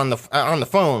kilos on the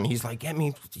phone. He's like, get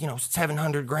me,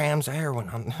 700 grams of heroin.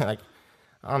 I'm like,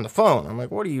 on the phone. I'm like,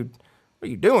 what are you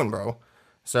doing, bro?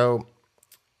 So,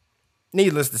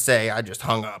 needless to say, I just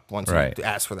hung up once he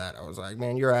asked for that. I was like,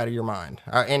 man, you're out of your mind.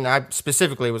 And I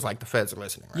specifically was like, the feds are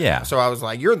listening right now. So I was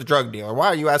like, you're the drug dealer. Why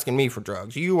are you asking me for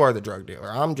drugs? You are the drug dealer.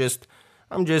 I'm just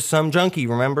some junkie,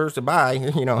 remember? So bye,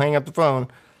 hang up the phone.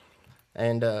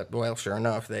 And, well, sure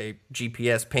enough, they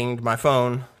GPS pinged my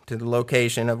phone to the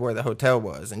location of where the hotel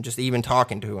was. And just even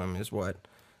talking to him is what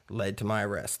led to my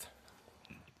arrest.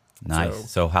 Nice.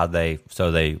 So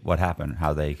what happened?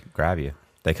 How they grab you?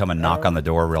 They come and knock on the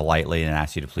door real lightly and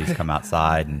ask you to please come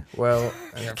outside. And well,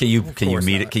 can you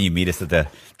meet us at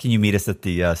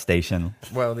the station?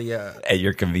 Well, at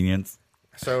your convenience.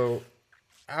 So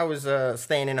I was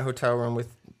staying in a hotel room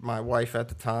with my wife at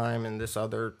the time and this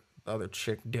other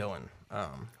chick, Dylan,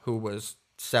 who was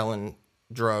selling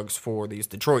drugs for these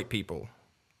Detroit people.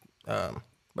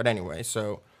 But anyway,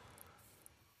 so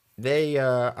we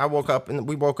woke up in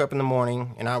the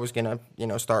morning, and I was gonna,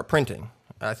 start printing.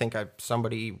 I think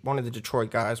one of the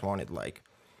Detroit guys wanted like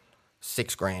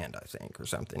 $6,000, I think, or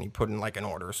something. He put in like an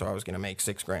order, so I was gonna make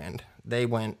 $6,000. They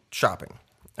went shopping,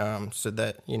 so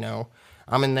that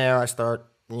I'm in there. I start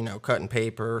cutting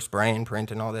paper, spraying,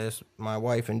 printing, all this. My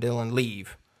wife and Dylan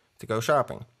leave to go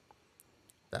shopping.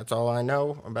 That's all I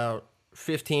know. About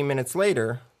 15 minutes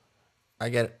later, I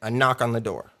get a knock on the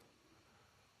door.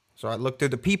 So I look through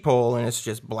the peephole, and it's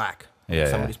just black.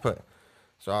 Somebody's put.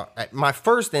 So my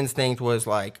first instinct was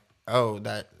like, oh,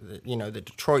 the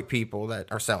Detroit people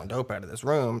that are selling dope out of this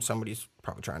room, somebody's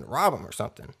probably trying to rob them or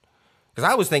something.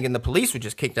 Because I was thinking the police would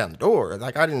just kick down the door.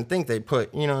 Like, I didn't think they'd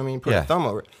put a thumb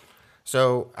over it.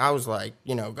 So I was like,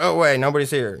 go away,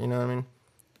 nobody's here, you know what I mean?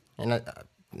 And I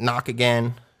knock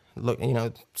again, look,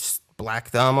 black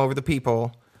thumb over the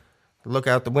peephole, look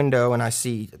out the window, and I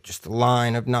see just a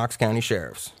line of Knox County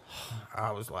sheriffs.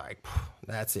 I was like,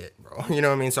 that's it, bro. You know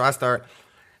what I mean? So I start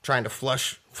trying to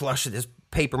flush this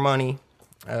paper money.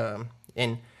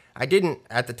 And I didn't,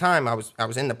 at the time, I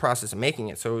was in the process of making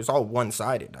it, so it was all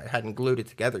one-sided. I hadn't glued it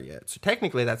together yet. So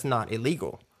technically that's not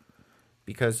illegal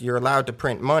because you're allowed to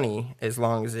print money as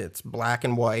long as it's black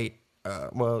and white.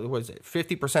 What was it?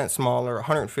 50% smaller,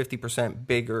 150%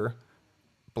 bigger,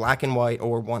 black and white,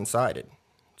 or one-sided.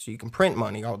 So you can print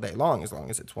money all day long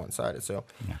as it's one-sided. So,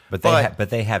 yeah. But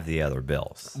they have the other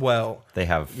bills. Well, they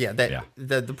have. Yeah.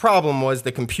 The problem was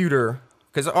the computer,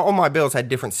 because all my bills had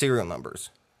different serial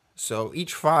numbers. So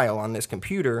each file on this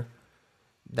computer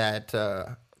that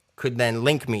could then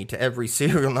link me to every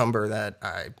serial number that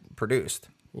I produced.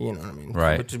 You know what I mean?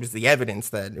 Right. Which was the evidence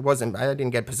that it wasn't. I didn't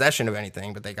get possession of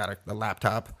anything, but they got a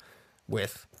laptop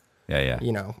with.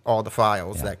 Yeah. All the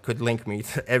files that could link me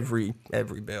to every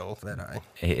bill that I.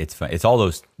 It's fun. It's all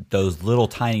those little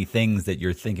tiny things that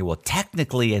you're thinking. Well,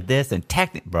 technically, at this and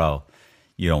bro,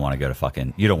 you don't want to go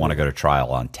to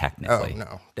trial on technically. Oh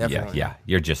no, definitely. Yeah.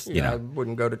 You're just I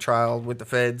wouldn't go to trial with the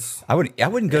feds. I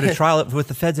wouldn't go to trial with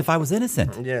the feds if I was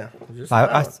innocent. Yeah.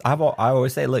 I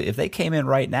always say, look, if they came in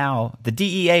right now, the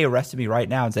DEA arrested me right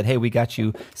now and said, hey, we got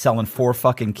you selling 4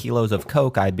 fucking kilos of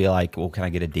coke, I'd be like, well, can I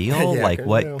get a deal? Yeah, like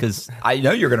what? Because I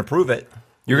know you're going to prove it.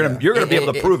 You're gonna be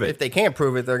able to prove it. If they can't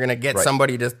prove it, they're gonna get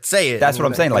somebody to say it. That's what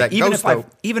I'm saying. Like even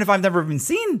if I've never even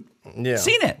seen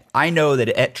it, I know that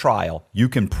at trial you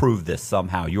can prove this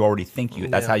somehow. You already think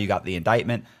that's how you got the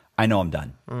indictment. I know I'm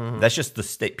done. Mm-hmm. That's just the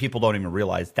state. People don't even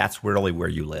realize that's really where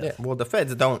you live. Yeah, well, the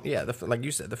feds don't. Yeah, like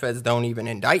you said, the feds don't even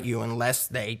indict you unless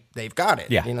they've got it.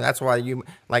 Yeah, that's why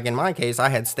like in my case, I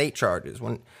had state charges.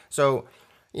 Knock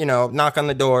on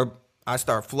the door, I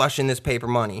start flushing this paper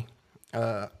money.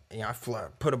 I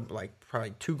put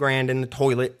probably $2,000 in the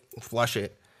toilet and flush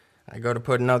it. I go to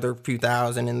put another few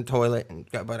thousand in the toilet,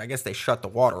 but I guess they shut the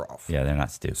water off. Yeah, they're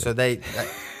not stupid. So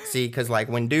see, because like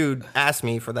when dude asked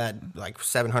me for that like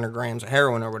 700 grams of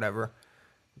heroin or whatever,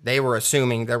 they were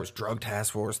assuming there was drug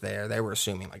task force there. They were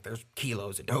assuming like there's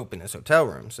kilos of dope in this hotel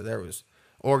room. So there was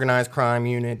organized crime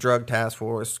unit, drug task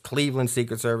force, Cleveland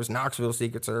Secret Service, Knoxville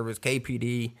Secret Service,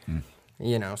 KPD.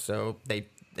 So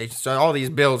so all these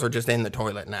bills are just in the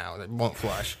toilet now. They won't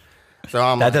flush. So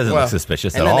that doesn't look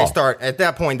suspicious at all. And then at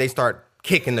that point, they start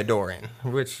kicking the door in,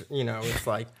 which, it's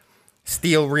like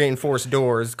steel reinforced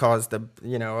doors caused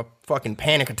a fucking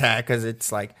panic attack. Cause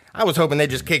it's like, I was hoping they'd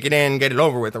just kick it in, get it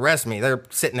over with, arrest me. They're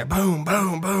sitting there, boom,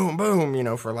 boom, boom,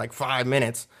 boom, for like 5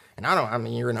 minutes. And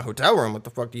you're in a hotel room. What the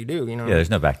fuck do you do? Yeah, there's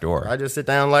no back door. I just sit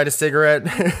down, light a cigarette,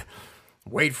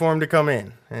 wait for him to come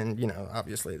in. And, you know,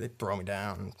 obviously they throw me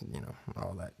down, you know,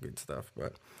 all that good stuff.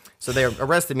 But so they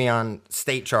arrested me on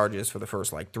state charges for the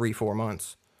first like 3-4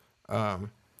 months of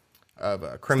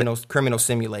criminal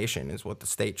simulation is what the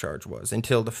state charge was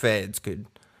until the feds could.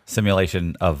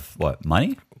 Simulation of what?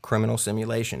 Money? Criminal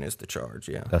simulation is the charge,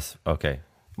 yeah. That's okay.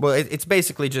 Well, it's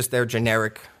basically just their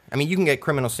generic. I mean, you can get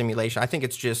criminal simulation. I think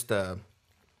it's just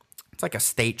it's like a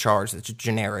state charge that's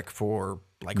generic for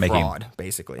like fraud,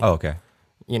 basically. Oh, okay.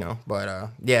 You know,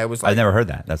 but yeah, it was. Like, I've never heard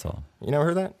that. That's all. You never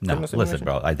heard that? No, Criminal listen, simulation?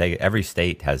 bro. I think every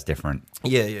state has different.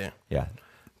 Yeah.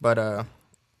 But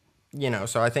you know,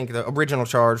 so I think the original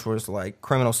charge was like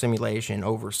criminal simulation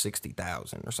over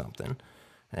 60,000 or something,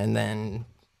 and then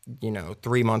you know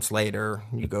 3 months later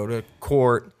you go to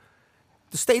court.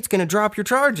 The state's gonna drop your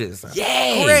charges.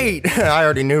 Yay! Great. I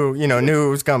already knew it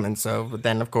was coming. So, but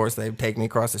then of course they take me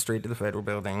across the street to the federal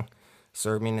building,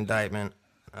 serve me an indictment.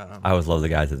 I always love the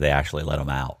guys that they actually let them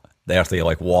out. They actually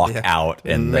like walk out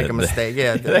and make a mistake.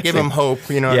 Yeah, give them hope.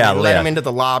 You know, yeah, let them into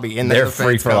the lobby, and they're the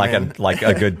free feds for come like in.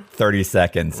 a good 30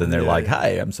 seconds, and they're like, "Hi,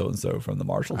 I'm so and so from the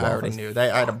marshal's I office." already knew. I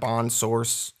had a bond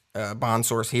source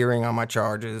hearing on my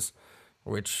charges,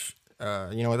 which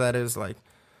you know what that is like.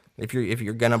 If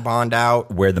you're gonna bond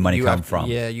out, where the money come from?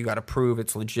 Yeah, you got to prove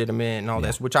it's legitimate and all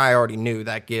this, which I already knew.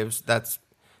 That's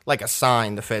like a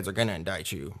sign the feds are gonna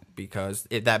indict you because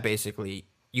that basically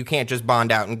you can't just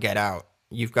bond out and get out.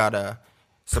 You've got to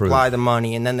supply the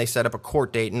money, and then they set up a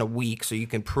court date in a week so you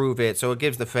can prove it. So it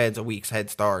gives the feds a week's head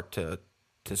start to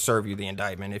serve you the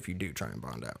indictment if you do try and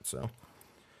bond out. So,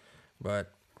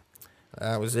 but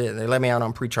that was it. They let me out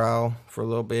on pretrial for a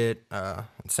little bit and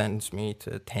sentenced me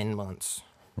to 10 months.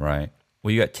 Right.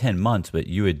 Well, you got 10 months, but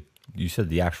you said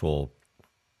the actual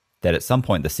that at some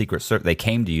point the Secret Service they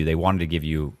came to you. They wanted to give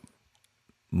you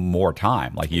more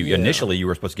time. Like initially, you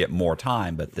were supposed to get more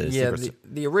time, but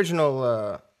the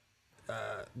original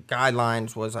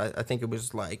guidelines was I think it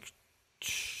was like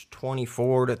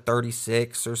 24 to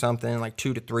 36 or something, like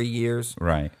 2 to 3 years.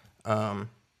 Right.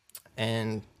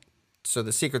 And so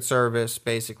the Secret Service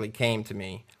basically came to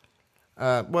me.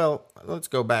 Well, let's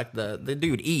go back. The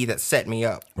dude E that set me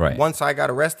up. Right. Once I got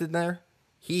arrested there,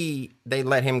 they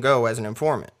let him go as an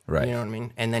informant. Right. You know what I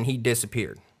mean? And then he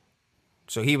disappeared.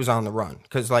 So he was on the run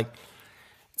because like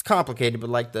it's complicated, but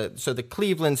like the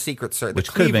Cleveland Secret Service,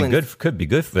 which could have been good, could be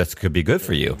good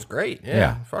for you. It's great,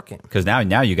 yeah. Fuck him. Because now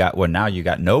you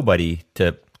got nobody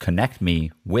to connect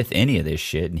me with any of this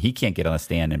shit, and he can't get on the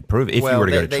stand and prove it if you were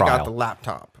to go to trial. They got the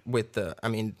laptop with the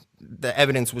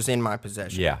evidence was in my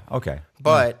possession. Yeah, okay,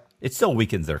 but it still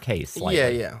weakens their case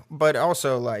slightly. Yeah, but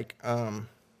also like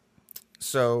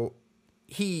so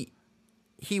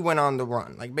he went on the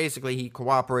run. Like basically he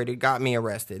cooperated, got me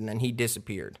arrested, and then he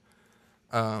disappeared.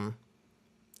 And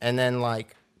then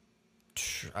like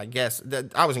I guess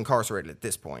that I was incarcerated at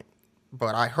this point,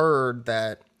 but I heard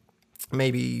that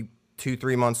maybe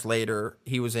 2-3 months later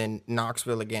he was in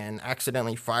Knoxville again,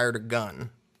 accidentally fired a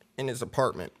gun in his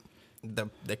apartment. The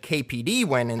KPD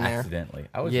went in there. Accidentally.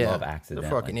 I always love accidentally.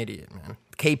 The fucking idiot, man.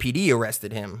 KPD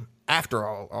arrested him after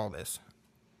all this.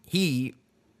 He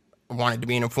wanted to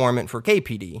be an informant for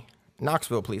KPD,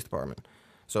 Knoxville Police Department.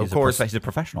 So of course he's a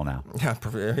professional now.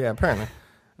 Yeah, apparently.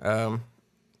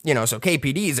 You know, so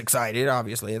KPD is excited.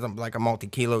 Obviously, it's like a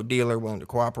multi-kilo dealer willing to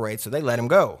cooperate. So they let him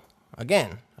go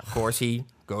again. Of course, he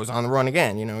goes on the run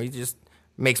again. You know, he just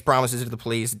makes promises to the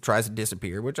police, tries to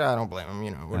disappear, which I don't blame him.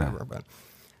 You know, whatever. Yeah. But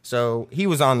so he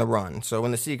was on the run. So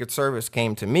when the Secret Service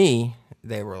came to me,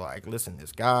 they were like, "Listen,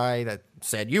 this guy that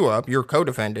set you up, your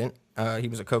co-defendant, he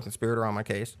was a co-conspirator on my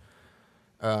case."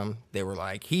 They were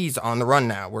like, he's on the run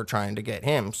now. We're trying to get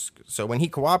him. So when he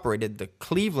cooperated, the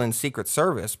Cleveland Secret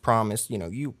Service promised, you know,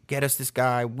 you get us this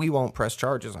guy, we won't press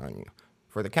charges on you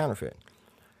for the counterfeit.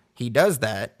 He does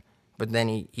that, but then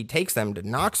he takes them to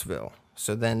Knoxville.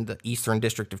 So then the Eastern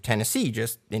District of Tennessee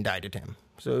just indicted him.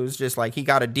 So it was just like he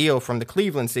got a deal from the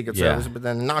Cleveland Secret Service, but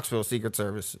then the Knoxville Secret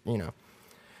Service, you know.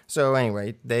 So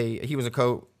anyway, he was a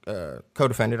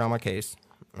co-defendant on my case.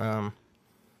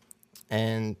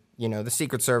 And you know, the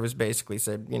Secret Service basically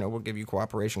said, you know, we'll give you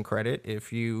cooperation credit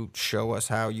if you show us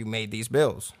how you made these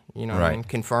bills. You know, right. And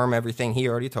confirm everything he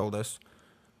already told us.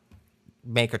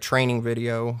 Make a training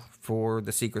video for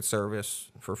the Secret Service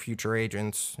for future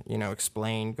agents. You know,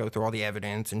 explain, go through all the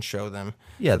evidence, and show them.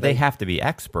 Yeah, they have to be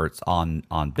experts on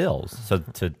bills. So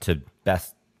the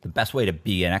best way to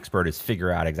be an expert is figure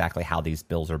out exactly how these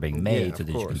bills are being made, so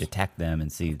that you can detect them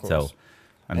and see. So.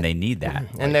 I mean, they need that.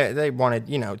 And they wanted,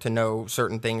 you know, to know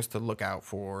certain things to look out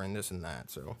for and this and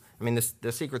that. So, I mean,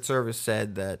 the Secret Service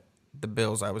said that the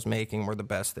bills I was making were the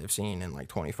best they've seen in like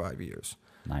 25 years.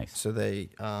 Nice. So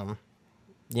they,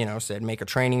 said make a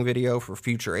training video for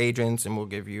future agents, and we'll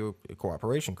give you a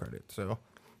cooperation credit. So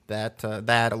that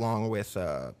along with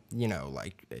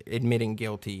like admitting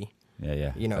guilty.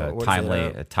 Yeah.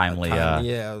 Timely timely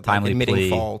admitting plea,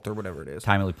 fault or whatever it is.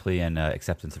 timely plea and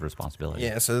acceptance of responsibility.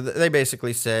 Yeah. So they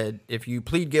basically said if you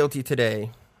plead guilty today,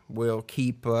 we'll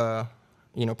keep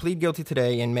plead guilty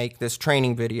today and make this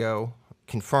training video,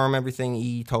 confirm everything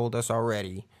E told us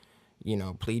already.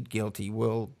 Plead guilty.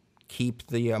 We'll keep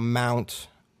the amount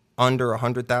under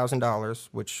 $100,000,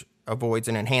 which avoids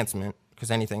an enhancement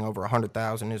because anything over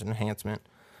 $100,000 is an enhancement.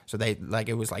 So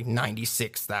it was like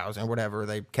 96,000 or whatever.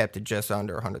 They kept it just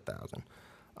under 100,000.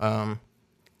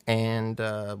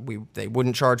 They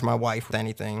wouldn't charge my wife with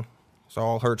anything. So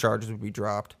all her charges would be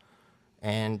dropped.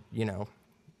 And,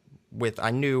 with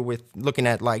looking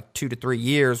at like 2 to 3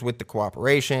 years with the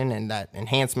cooperation and that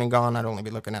enhancement gone, I'd only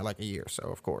be looking at like a year. So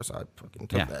of course I fucking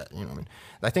took that. You know what I mean?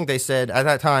 I think they said at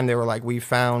that time they were like, we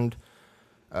found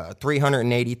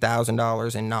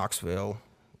 $380,000 in Knoxville.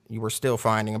 You were still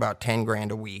finding about 10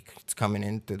 grand a week. It's coming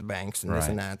in through the banks and this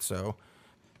and that. So,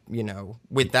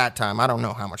 with that time, I don't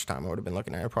know how much time I would have been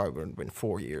looking at. It probably would have been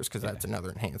 4 years because that's another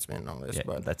enhancement and all this. Yeah,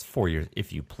 but that's 4 years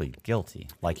if you plead guilty.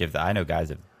 Like if I know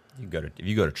guys, if you go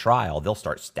to trial, they'll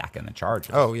start stacking the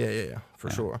charges. Oh yeah, for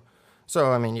sure.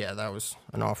 So I mean, that was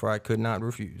an offer I could not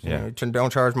refuse. Yeah.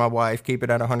 Don't charge my wife. Keep it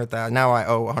at 100,000. Now I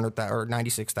owe 100,000 or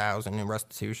 96,000 in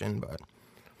restitution, but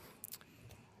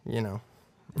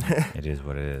It is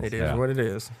what it is. It is what it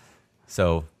is.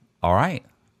 So, all right.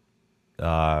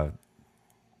 And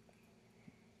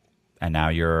now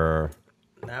you're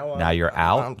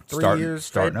out. I'm 3 years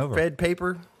starting over. Fed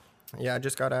paper. Yeah, I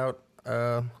just got out.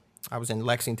 I was in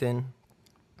Lexington.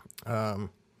 Got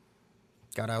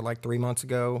out like 3 months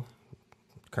ago.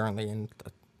 Currently in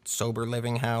a sober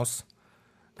living house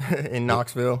in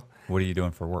Knoxville. What are you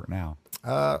doing for work now?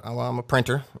 I'm a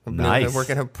printer. Nice. I work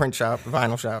at a print shop, a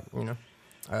vinyl shop.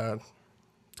 It's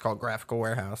called Graphical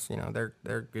Warehouse.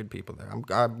 They're good people there.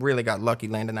 I really got lucky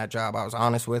landing that job. I was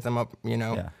honest with them.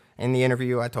 In the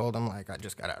interview, I told them like I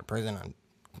just got out of prison. I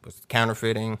was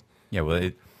counterfeiting. Yeah,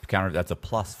 well, that's a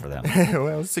plus for them.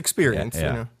 Well, it's experience.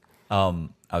 Yeah. I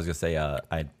was gonna say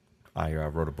I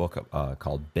wrote a book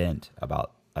called Bent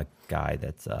about a guy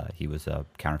that's he was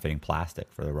counterfeiting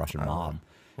plastic for the Russian mob.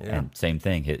 Yeah. And same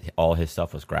thing. All his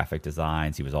stuff was graphic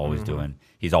designs. He was always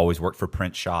he's always worked for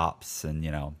print shops, and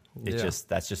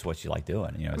that's just what you like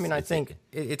doing. I think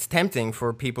it's tempting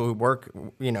for people who work.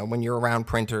 When you're around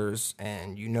printers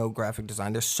and graphic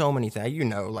design, there's so many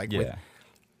things.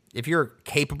 If you're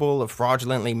capable of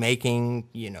fraudulently making,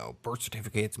 birth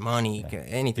certificates, money,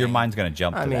 anything, your mind's going to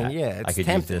jump to that. It's I could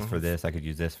tempting. use this for this. I could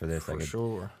use this for this. For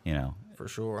sure. For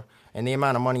sure. And the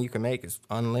amount of money you can make is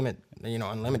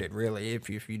unlimited, really, if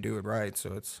you do it right.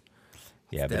 So it's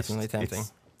definitely tempting.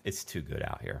 It's too good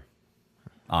out here.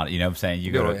 You know what I'm saying?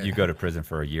 You go to prison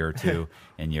for a year or two,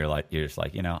 and you're just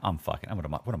like, what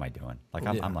am I doing? Like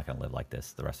I'm not going to live like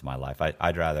this the rest of my life.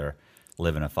 I'd rather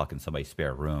live in a fucking somebody's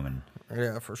spare room and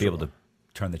be able to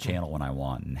turn the channel when I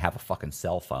want and have a fucking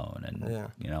cell phone and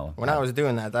When I was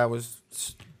doing that was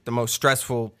the most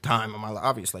stressful time of my life.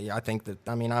 Obviously, I think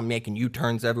I'm making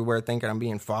U-turns everywhere, thinking I'm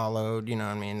being followed.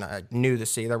 I knew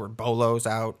there were bolos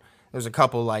out. There was a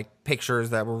couple like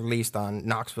pictures that were released on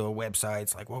Knoxville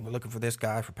websites, like, well, we're looking for this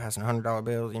guy for passing $100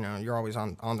 bills. You're always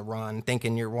on the run,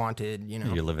 thinking you're wanted.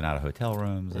 You're living out of hotel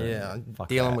rooms.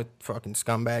 Dealing with fucking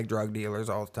scumbag drug dealers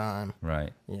all the time.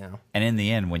 Right. And in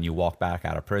the end, when you walk back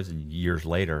out of prison years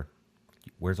later,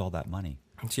 where's all that money?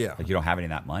 Yeah. Like you don't have any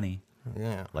of that money.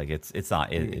 Yeah. Like it's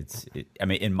not. I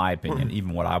mean, in my opinion,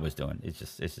 even what I was doing, it's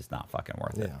just not fucking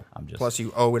worth it. Plus,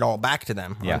 you owe it all back to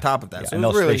them on top of that. Yeah.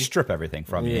 So and they strip everything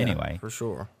from you anyway. For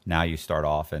sure. Now you start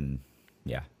off and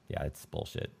it's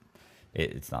bullshit.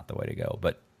 It's not the way to go.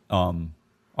 But all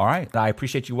right, I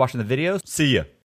appreciate you watching the videos. See ya.